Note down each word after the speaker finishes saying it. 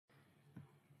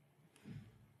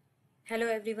Hello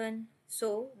everyone.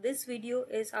 So this video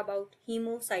is about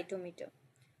hemocytometer.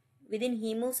 Within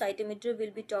hemocytometer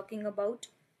we'll be talking about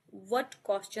what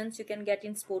questions you can get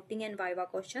in sporting and viva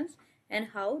questions and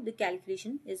how the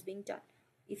calculation is being done.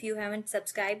 If you haven't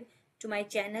subscribed to my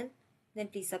channel, then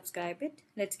please subscribe it.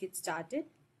 Let's get started.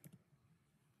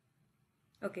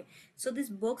 Okay, so this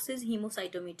box is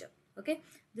hemocytometer. Okay,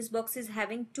 this box is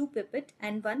having two pipette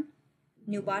and one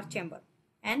nubar chamber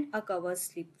and a cover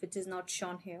slip which is not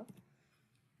shown here.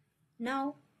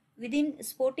 Now, within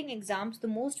sporting exams, the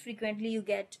most frequently you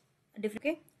get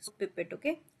different pipette.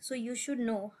 Okay, so you should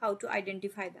know how to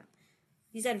identify them.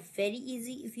 These are very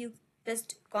easy if you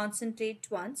just concentrate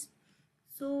once.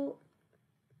 So,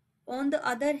 on the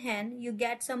other hand, you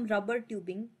get some rubber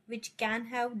tubing which can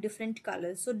have different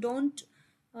colors. So don't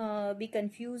be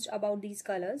confused about these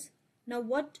colors. Now,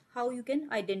 how you can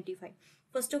identify?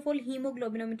 First of all,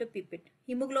 hemoglobinometer pipette.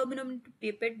 Hemoglobinometer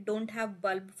pipette don't have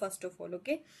bulb first of all,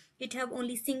 okay? It have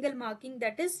only single marking,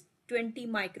 that is 20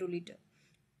 microliter,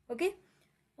 okay?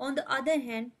 On the other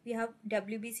hand, we have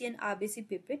WBC and RBC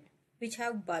pipette which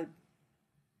have bulb.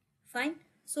 Fine.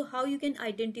 So how you can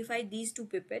identify these two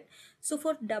pipette? So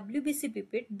for WBC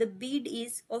pipette, the bead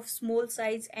is of small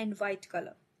size and white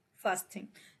color. First thing.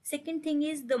 Second thing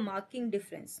is the marking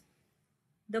difference.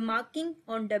 The marking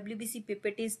on WBC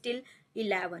pipette is till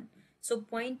 11. So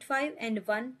 0.5 and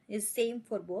 1 is same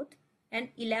for both and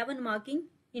 11 marking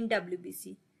in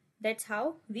WBC. That's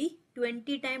how we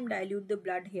 20 times dilute the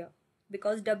blood here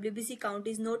because WBC count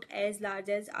is not as large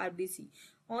as RBC.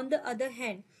 On the other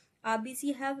hand,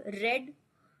 RBC have red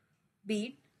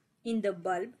bead in the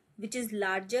bulb which is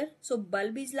larger. So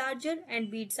bulb is larger and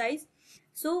bead size.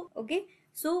 So okay.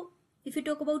 So if you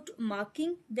talk about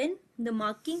marking, then the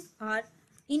marking are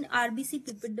in RBC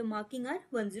pipette, the marking are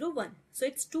 101. So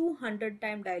it's 200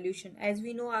 time dilution. As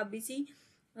we know, RBC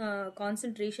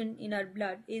concentration in our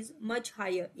blood is much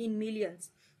higher in millions.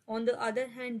 On the other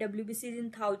hand, WBC is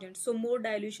in thousands. So more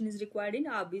dilution is required in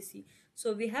RBC.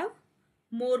 So we have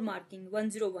more marking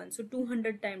 101. So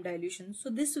 200 time dilution. So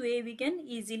this way we can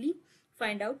easily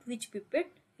find out which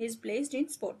pipette is placed in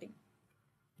spotting.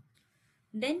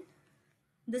 Then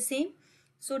the same.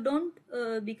 So don't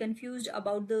be confused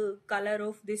about the color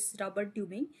of this rubber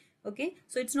tubing. Okay,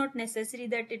 so it's not necessary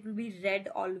that it will be red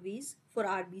always for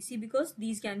RBC because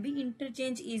these can be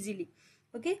interchanged easily.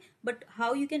 Okay, but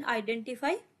how you can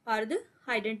identify are the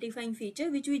identifying feature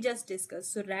which we just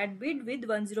discussed. So red bead with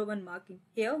 101 marking.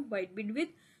 Here white bead with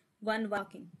 1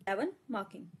 marking, 11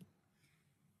 marking.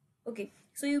 Okay,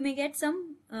 so you may get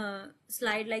some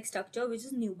slide like structure which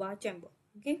is nubar chamber.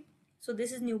 Okay. So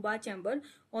this is nubar chamber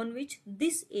on which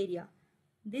this area,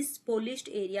 this polished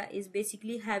area is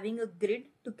basically having a grid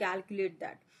to calculate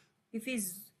that.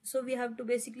 So we have to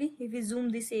basically, if we zoom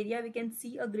this area, we can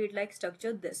see a grid like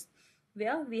structure this,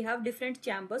 where we have different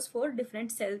chambers for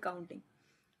different cell counting.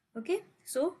 Okay,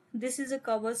 so this is a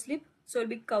cover slip. So we'll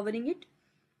be covering it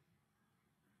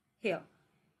here.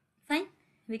 Fine,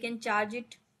 we can charge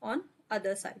it on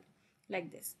other side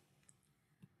like this.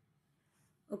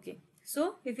 Okay.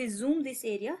 So if we zoom this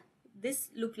area, this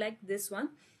look like this one.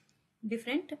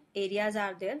 Different areas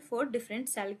are there for different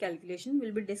cell calculation.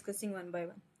 We'll be discussing one by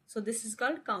one. So this is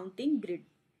called counting grid.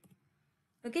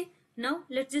 Okay. Now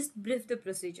let's just brief the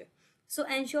procedure. So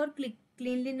ensure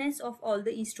cleanliness of all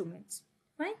the instruments.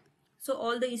 Right. So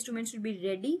all the instruments should be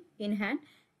ready in hand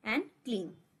and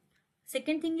clean.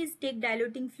 Second thing is take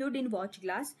diluting fluid in watch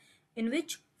glass, in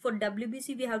which for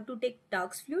WBC we have to take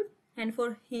Turk's fluid and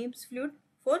for Hems fluid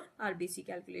for RBC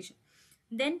calculation.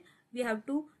 Then we have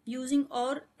to, using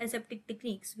or aseptic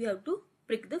techniques, we have to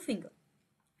prick the finger.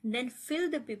 Then fill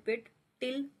the pipette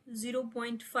till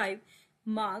 0.5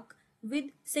 mark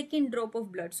with second drop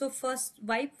of blood. So first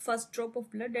wipe first drop of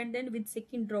blood and then with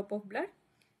second drop of blood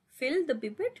fill the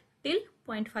pipette till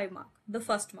 0.5 mark, the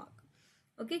first mark.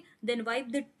 Okay, then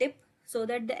wipe the tip so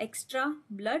that the extra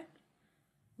blood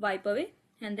wipe away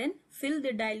and then fill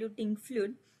the diluting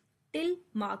fluid till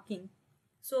marking.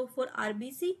 So for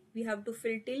RBC, we have to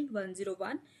fill till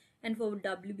 101 and for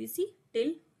WBC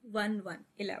till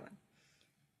 11,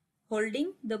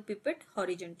 holding the pipette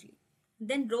horizontally.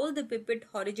 Then roll the pipette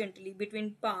horizontally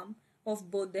between palm of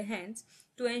both the hands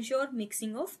to ensure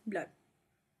mixing of blood.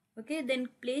 Okay, then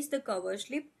place the cover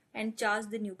slip and charge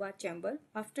the nubar chamber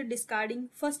after discarding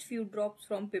first few drops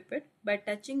from pipette by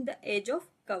touching the edge of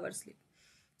cover slip.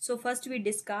 So first we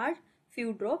discard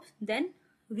few drops, then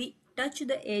we touch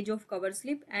the edge of cover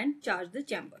slip and charge the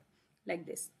chamber like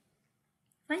this.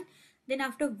 Fine. Then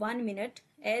after 1 minute,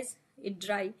 as it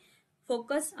dry,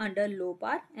 focus under low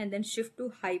power and then shift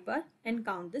to high power and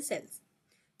count the cells.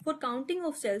 For counting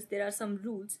of cells, there are some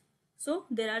rules. So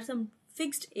there are some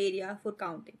fixed area for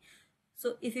counting.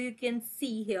 So if you can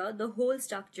see here, the whole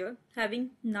structure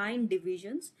having 9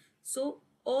 divisions. So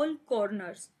all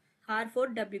corners are for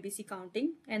WBC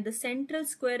counting and the central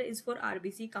square is for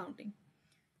RBC counting.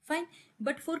 Fine.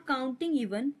 But for counting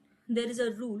even, there is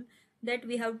a rule that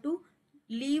we have to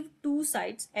leave 2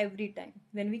 sides every time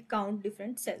when we count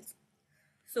different cells.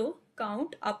 So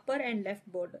count upper and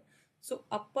left border. So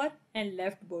upper and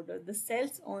left border, the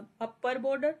cells on upper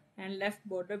border and left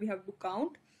border we have to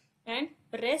count, and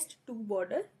rest 2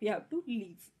 border we have to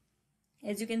leave.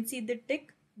 As you can see the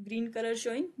tick green color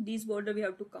showing, these border we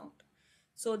have to count,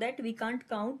 so that we can't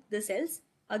count the cells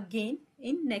again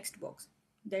in next box.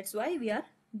 That's why we are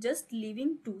just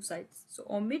leaving 2 sides. So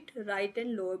omit right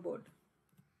and lower border.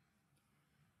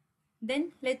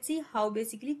 Then let's see how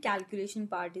basically calculation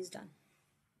part is done.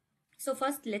 So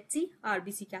first let's see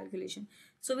RBC calculation.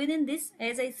 So within this,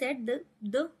 as I said,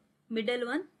 the middle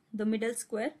one, the middle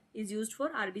square is used for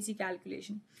RBC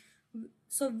calculation.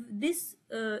 So this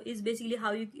is basically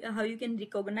how you can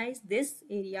recognize this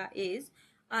area is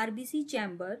RBC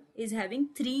chamber is having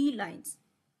 3 lines.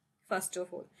 First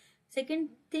of all, second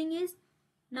thing is,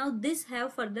 now this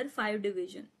have further 5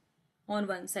 division on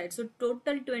one side. So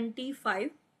total 25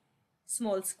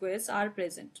 small squares are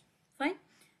present. Fine.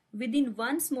 Within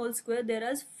one small square there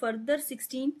are further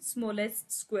 16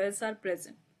 smallest squares are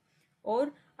present,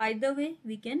 or either way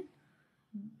we can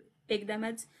take them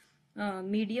as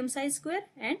medium size square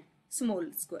and small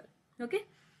square. Okay,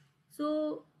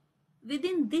 so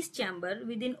within this chamber,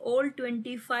 within all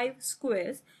 25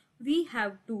 squares, we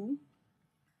have to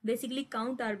basically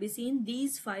count RBC in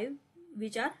these 5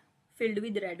 which are filled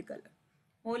with red color.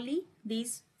 Only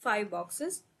these 5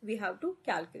 boxes we have to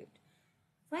calculate.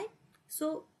 Fine.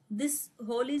 So this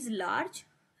hole is large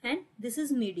and this is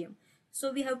medium.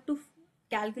 So we have to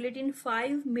calculate in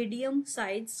 5 medium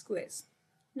sized squares.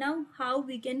 Now how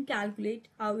we can calculate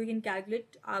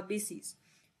RBCs?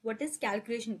 What is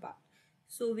calculation part?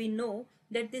 So we know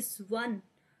that this one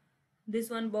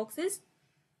box is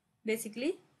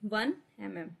basically 1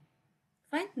 mm.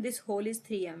 Fine. This hole is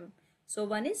 3 mm. So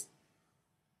one is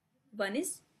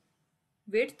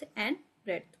width and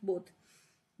breadth both.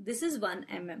 This is 1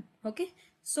 mm. Okay.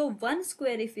 So 1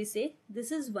 square, if we say,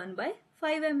 this is 1 by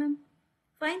 5 mm.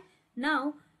 Fine.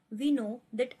 Now we know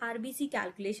that RBC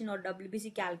calculation or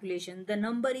WBC calculation, the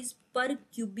number is per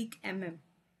cubic mm.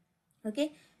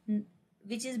 Okay,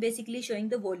 which is basically showing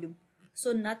the volume.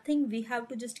 So nothing, we have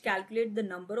to just calculate the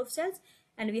number of cells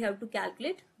and we have to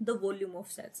calculate the volume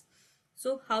of cells.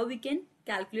 So how we can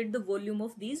calculate the volume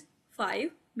of these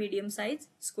 5 medium sized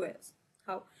squares?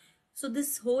 How? So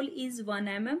this hole is 1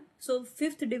 mm. So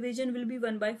fifth division will be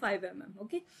 1 by 5 mm.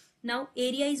 Okay. Now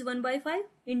area is 1 by 5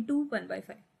 into 1 by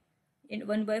 5. In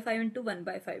 1 by 5 into 1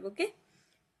 by 5. Okay.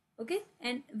 Okay.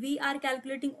 And we are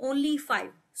calculating only 5.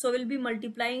 So we'll be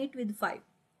multiplying it with 5.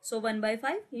 So 1 by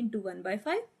 5 into 1 by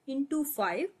 5 into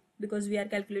 5, because we are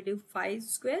calculating 5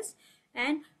 squares,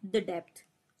 and the depth,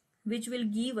 which will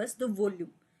give us the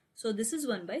volume. So this is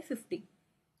 1 by 50.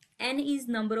 N is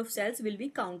number of cells we'll be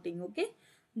counting. Okay.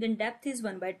 Then depth is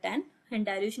 1 by 10 and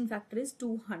dilution factor is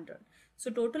 200. So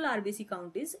total RBC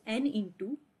count is N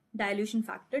into dilution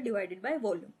factor divided by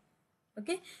volume.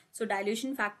 Okay. So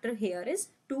dilution factor here is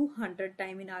 200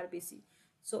 time in RBC.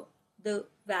 So the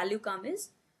value come is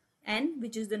N,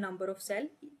 which is the number of cell,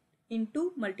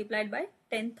 into multiplied by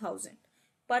 10,000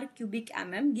 per cubic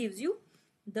mm gives you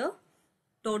the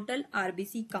total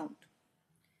RBC count.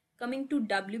 Coming to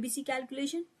WBC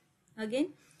calculation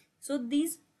again. So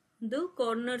these, the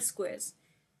corner squares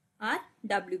are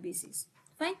WBCs.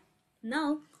 Fine.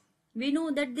 Now we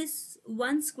know that this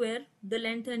one square, the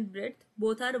length and breadth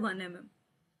both are 1 mm.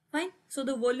 Fine. So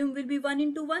the volume will be 1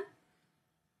 into 1.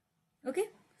 Okay.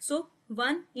 So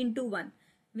 1 into 1.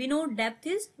 We know depth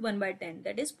is 1 by 10,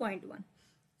 that is 0.1.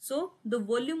 So the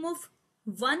volume of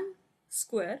one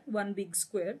square, one big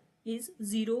square, is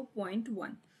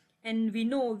 0.1. And we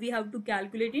know we have to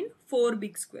calculate in 4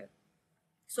 big square.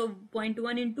 So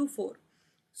 0.1 into 4.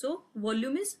 So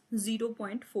volume is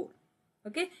 0.4.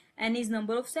 Okay. N is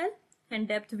number of cell and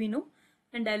depth we know,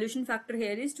 and dilution factor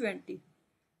here is 20.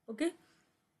 Okay.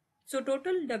 So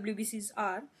total WBCs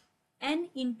are N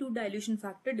into dilution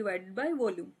factor divided by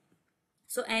volume.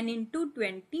 So N into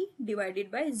 20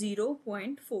 divided by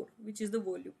 0.4, which is the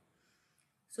volume.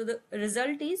 So the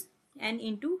result is N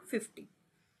into 50.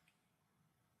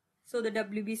 So the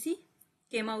WBC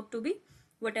came out to be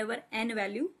whatever N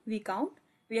value we count,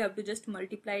 we have to just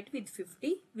multiply it with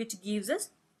 50, which gives us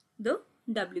the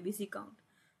WBC count.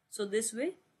 So this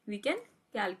way we can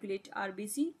calculate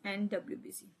RBC and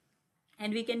WBC,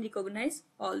 and we can recognize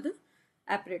all the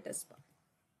apparatus part.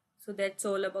 So that's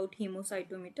all about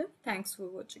hemocytometer. Thanks for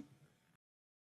watching.